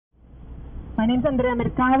My name's Andrea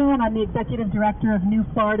Mercado, and I'm the Executive Director of New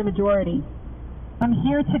Florida Majority. I'm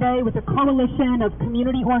here today with a coalition of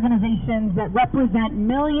community organizations that represent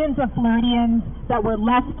millions of Floridians that were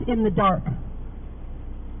left in the dark.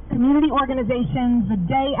 Community organizations, the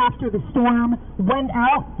day after the storm, went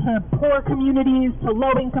out to poor communities, to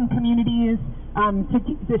low-income communities, to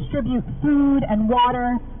distribute food and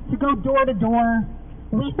water, to go door to door.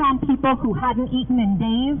 We found people who hadn't eaten in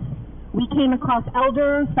days. We came across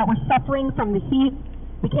elders that were suffering from the heat.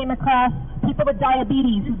 We came across people with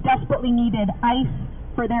diabetes who desperately needed ice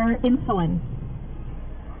for their insulin.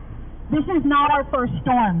 This is not our first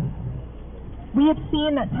storm. We have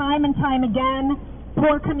seen that time and time again,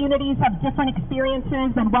 poor communities have different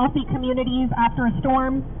experiences than wealthy communities after a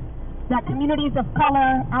storm, that communities of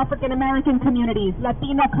color, African American communities,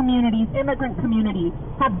 Latino communities, immigrant communities,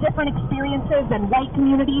 have different experiences than white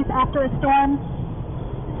communities after a storm.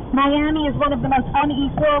 Miami is one of the most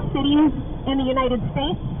unequal cities in the United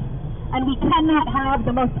States, and we cannot have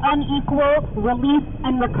the most unequal relief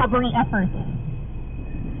and recovery efforts.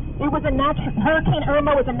 Hurricane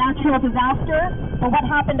Irma was a natural disaster, but what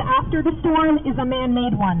happened after the storm is a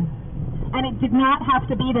man-made one, and it did not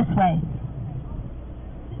have to be this way.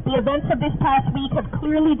 The events of this past week have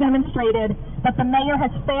clearly demonstrated that the mayor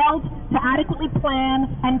has failed to adequately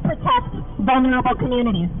plan and protect vulnerable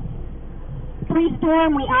communities.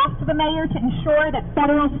 Pre-storm, we asked the mayor to ensure that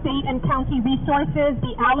federal, state, and county resources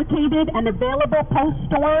be allocated and available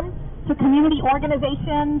post-storm to community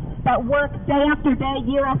organizations that work day after day,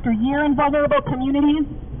 year after year in vulnerable communities,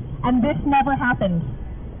 and this never happened.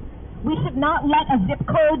 We should not let a zip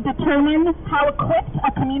code determine how equipped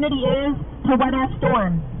a community is to weather a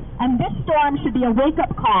storm. And this storm should be a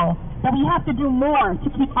wake-up call that we have to do more to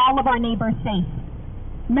keep all of our neighbors safe.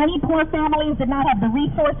 Many poor families did not have the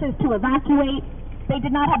resources to evacuate. They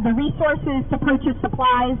did not have the resources to purchase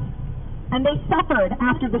supplies, and they suffered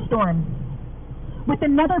after the storm. With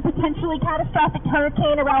another potentially catastrophic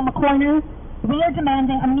hurricane around the corner, we are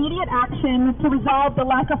demanding immediate action to resolve the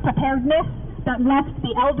lack of preparedness that left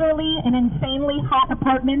the elderly in insanely hot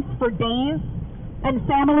apartments for days, and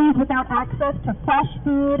families without access to fresh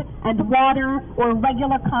food and water or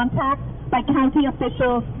regular contact by county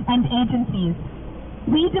officials and agencies.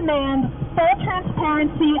 We demand full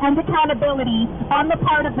transparency and accountability on the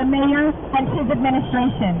part of the mayor and his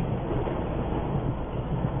administration.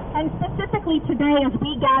 And specifically today, as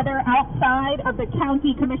we gather outside of the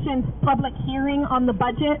County Commission's public hearing on the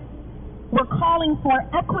budget, we're calling for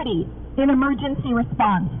equity in emergency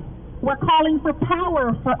response. We're calling for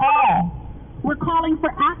power for all. We're calling for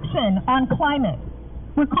action on climate.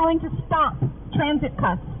 We're calling to stop transit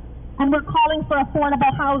cuts. And we're calling for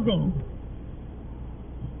affordable housing.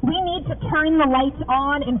 We need to turn the lights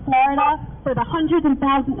on in Florida for the hundreds of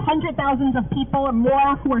thousands of people or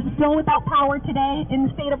more who are still without power today in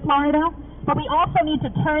the state of Florida. But we also need to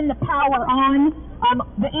turn the power on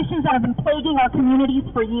the issues that have been plaguing our communities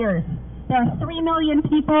for years. There are 3 million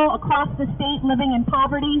people across the state living in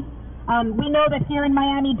poverty. We know that here in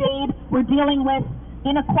Miami-Dade, we're dealing with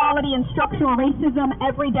inequality and structural racism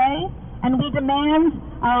every day. And we demand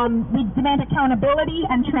accountability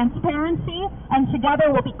and transparency, and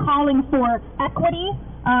together we'll be calling for equity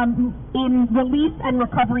in relief and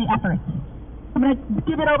recovery efforts. I'm going to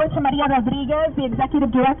give it over to Maria Rodriguez, the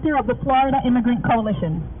Executive Director of the Florida Immigrant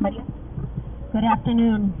Coalition. Maria. Good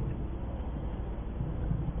afternoon.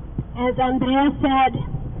 As Andrea said,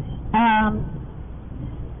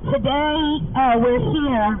 today we're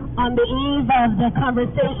here on the eve of the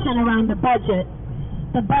conversation around the budget.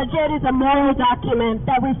 The budget is a moral document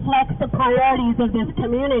that reflects the priorities of this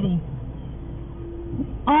community.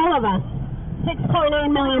 All of us,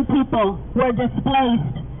 6.8 million people, were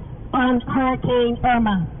displaced on Hurricane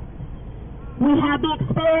Irma. We had the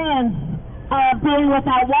experience of being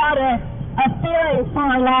without water, of fearing for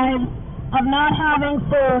our lives, of not having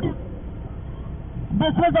food.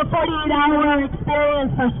 This was a 48-hour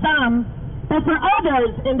experience for some, but for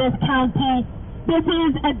others in this county, this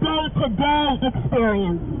is a day-to-day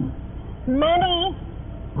experience. Many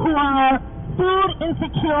who are food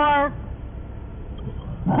insecure,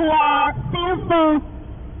 who are fearful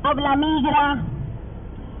of La Migra,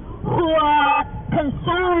 who are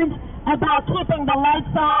concerned about keeping the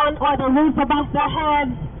lights on or the roof above their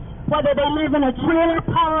heads, whether they live in a trailer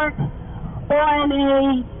park or in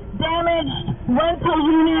a damaged rental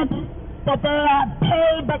unit that they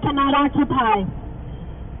pay but cannot occupy.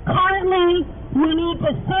 Currently, we need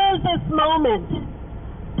to seize this moment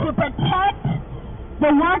to protect the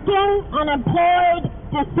working, unemployed,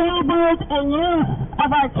 disabled, and youth of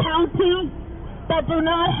our county that do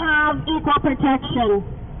not have equal protection.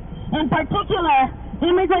 In particular,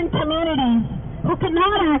 immigrant communities who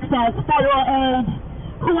cannot access federal aid,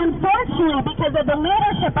 who unfortunately, because of the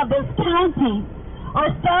leadership of this county,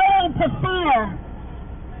 are starting to fear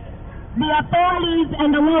the authorities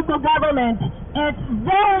and the local government. It's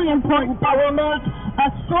very important that we make a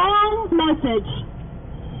strong message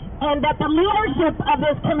and that the leadership of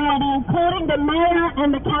this community, including the mayor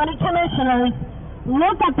and the county commissioners,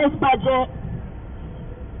 look at this budget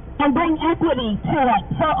and bring equity to it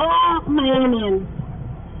for all Miamians.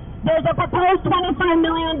 There's a proposed $25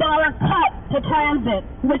 million cut to transit,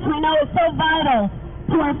 which we know is so vital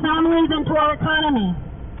to our families and to our economy.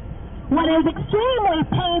 What is extremely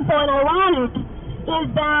painful and ironic is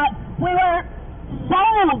that we were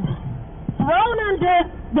sold, thrown under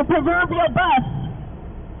the proverbial bus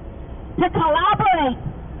to collaborate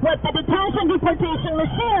with the detention deportation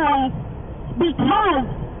machinery because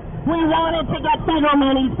we wanted to get federal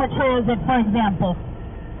monies for transit, for example.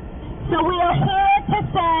 So we are here to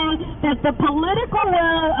say that the political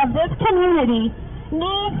will of this community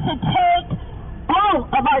needs to take all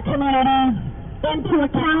of our communities into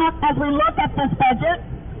account as we look at this budget,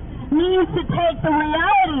 needs to take the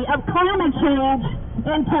reality of climate change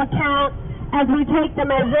into account as we take the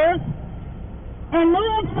measures, and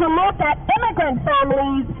needs to look at immigrant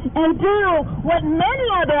families and do what many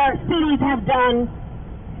other cities have done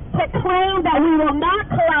to claim that we will not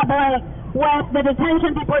collaborate with the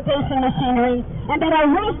detention deportation machinery and that our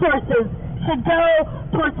resources should go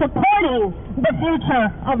towards supporting the future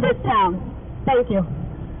of this town. Thank you.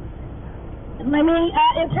 Let me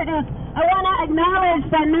I want to acknowledge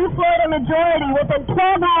that New Florida majority within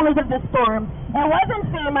 12 hours of the storm. It wasn't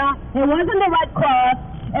FEMA, it wasn't the Red Cross,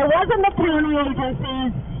 it wasn't the county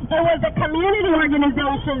agencies, it was a community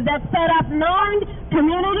organization that set up 9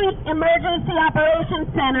 community emergency operations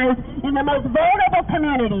centers in the most vulnerable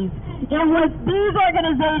communities. It was these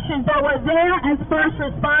organizations that were there as first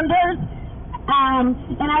responders.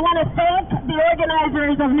 And I want to thank the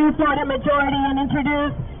organizers of New Florida Majority and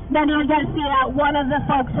introduce Andrea Garcia, one of the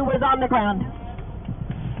folks who was on the ground.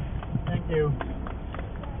 Thank you.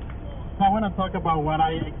 So I want to talk about what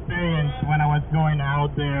I experienced when I was going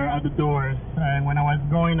out there at the doors and when I was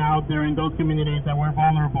going out there in those communities that were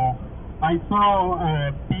vulnerable. I saw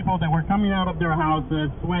people that were coming out of their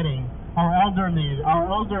houses sweating. Our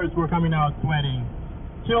elders were coming out sweating.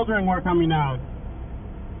 Children were coming out.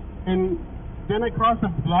 And then across the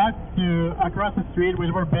block to across the street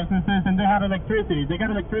which were businesses, and they had electricity. They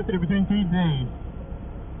got electricity between 3 days.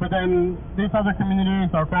 But then these other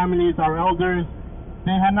communities, our families, our elders,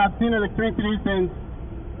 they had not seen electricity since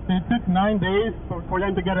it took 9 days for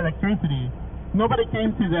them to get electricity. Nobody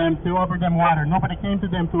came to them to offer them water. Nobody came to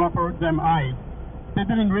them to offer them ice. They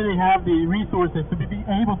didn't really have the resources to be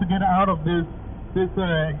able to get out of this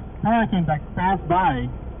hurricane that passed by.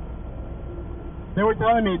 They were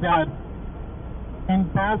telling me that in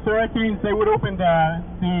past hurricanes, they would open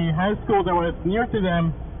the high school that was near to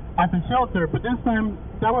them as a shelter, but this time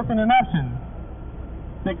that wasn't an option.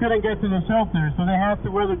 They couldn't get to the shelter, so they had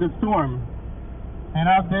to weather the storm. And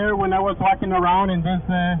out there, when I was walking around in this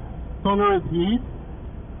sonorous heat,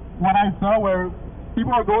 what I saw were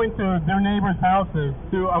people are going to their neighbors' houses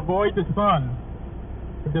to avoid the sun.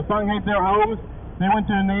 If the sun hit their homes, they went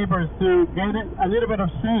to their neighbors to get a little bit of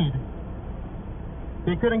shade.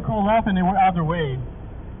 They couldn't cool off and they were out of their way.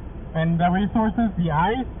 And the resources, the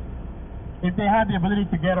ice, if they had the ability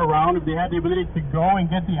to get around, if they had the ability to go and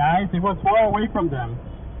get the ice, it was far away from them.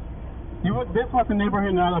 This was a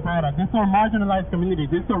neighborhood in Alabama. These are marginalized communities.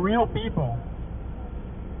 These are real people.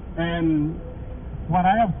 And what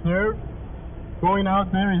I observed going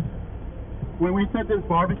out there is when we set this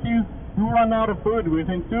barbecue, we run out of food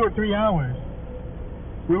within 2 or 3 hours.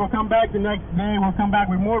 We will come back the next day, we'll come back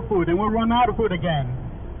with more food, and we'll run out of food again.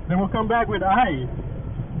 Then we'll come back with ice.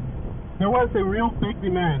 There was a real big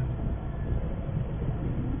demand.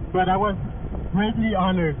 But I was greatly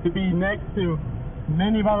honored to be next to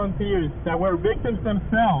many volunteers that were victims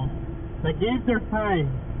themselves, that gave their time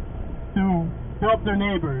to help their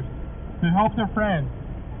neighbors, to help their friends.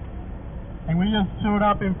 And we just showed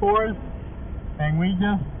up in force, and we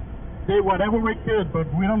just did whatever we could, but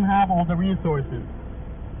we don't have all the resources.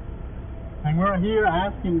 And we're here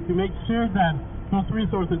asking to make sure that those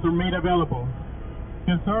resources are made available.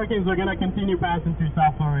 Because hurricanes are going to continue passing through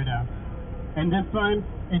South Florida. And this one,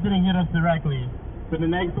 it didn't hit us directly, but the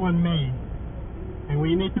next one may. And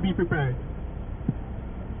we need to be prepared.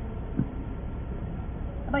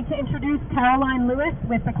 I'd like to introduce Caroline Lewis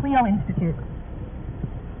with the Clio Institute.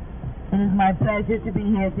 It is my pleasure to be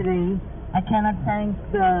here today. I cannot thank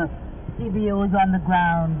the CBOs on the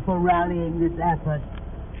ground for rallying this effort.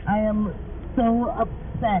 I am so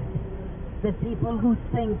upset that people who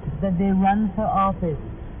think that they run for office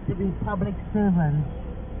to be public servants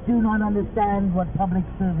do not understand what public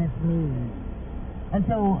service means. And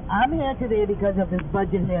so I'm here today because of this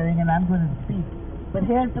budget hearing, and I'm going to speak. But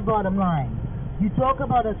here's the bottom line. You talk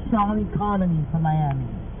about a strong economy for Miami.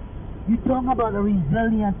 You talk about a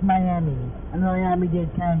resilient Miami and Miami-Dade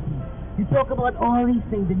County. You talk about all these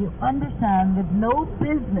things, and you understand that no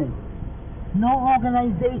business, no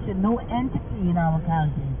organization, no entity in our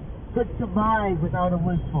county could survive without a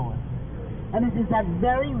workforce. And it is that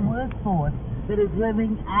very workforce that is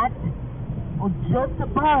living at or just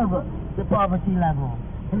above the poverty level.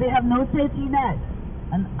 And they have no safety net.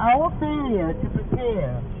 And our failure to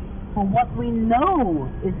prepare for what we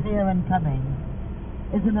know is here and coming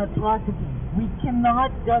is an atrocity. We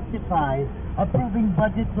cannot justify approving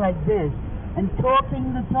budgets like this and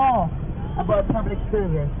talking the talk about public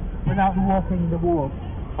service without walking the walk.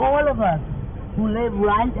 All of us who live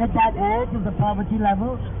right at that edge of the poverty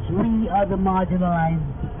level, we are the marginalized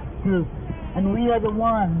group. And we are the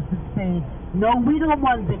ones who say, no, we don't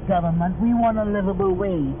want big government, we want a livable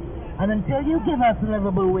wage. And until you give us a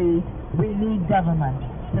livable wage, we need government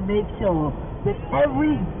to make sure that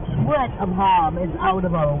every threat of harm is out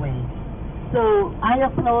of our way. So I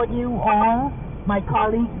applaud you all, my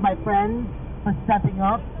colleagues, my friends, for stepping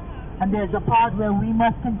up. And there's a part where we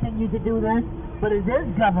must continue to do this, but it is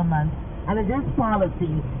government, and it is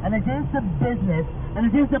policy, and it is the business,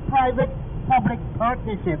 and it is the private-public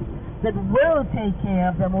partnerships that will take care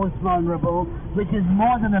of the most vulnerable, which is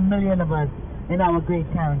more than 1 million of us in our great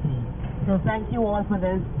county. So thank you all for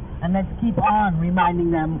this, and let's keep on reminding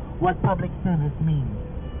them what public service means.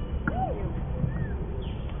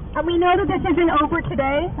 And we know that this isn't over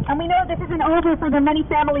today, and we know this isn't over for the many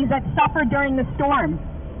families that suffered during the storm.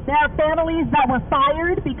 There are families that were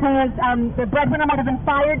fired because the breadwinner might have been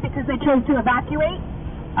fired because they chose to evacuate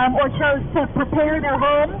or chose to prepare their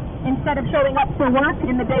home instead of showing up for work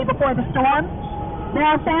in the day before the storm. There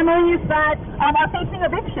are families that are facing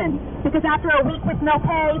eviction because after a week with no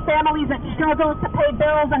pay, families that struggle to pay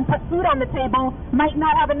bills and put food on the table might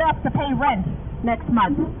not have enough to pay rent next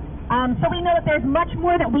month. So we know that there's much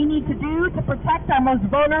more that we need to do to protect our most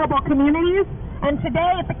vulnerable communities. And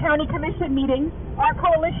today at the County Commission meeting, our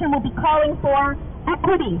coalition will be calling for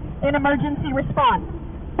equity in emergency response.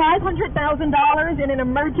 $500,000 in an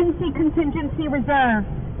emergency contingency reserve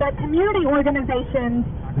that community organizations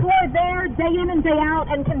who are there day in and day out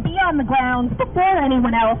and can be on the ground before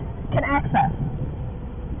anyone else can access.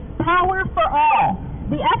 Power for all.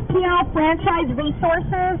 The FPL franchise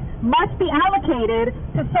resources must be allocated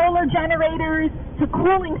to solar generators, to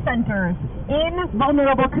cooling centers in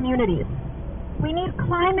vulnerable communities. We need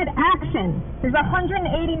climate action. There's $180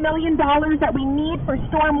 million that we need for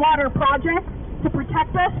stormwater projects to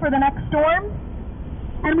protect us for the next storm.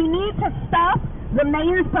 And we need to stop the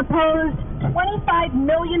mayor's proposed $25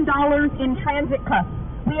 million in transit cuts.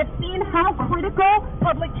 We have seen how critical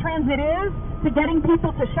public transit is to getting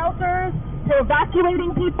people to shelters, to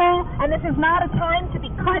evacuating people, and this is not a time to be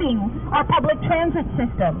cutting our public transit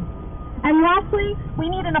system. And lastly, we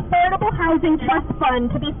need an affordable housing trust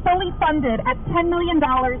fund to be fully funded at $10 million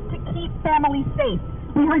to keep families safe.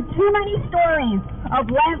 We heard too many stories of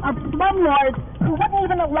slumlords who wouldn't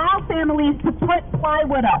even allow families to put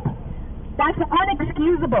plywood up. That's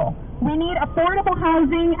unexcusable. We need affordable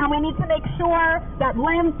housing, and we need to make sure that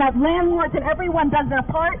landlords and everyone does their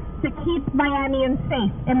part to keep Miamians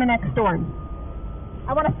safe in the next storm.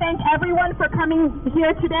 I want to thank everyone for coming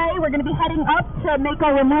here today. We're going to be heading up to make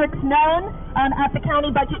our remarks known at the county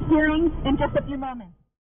budget hearing in just a few moments.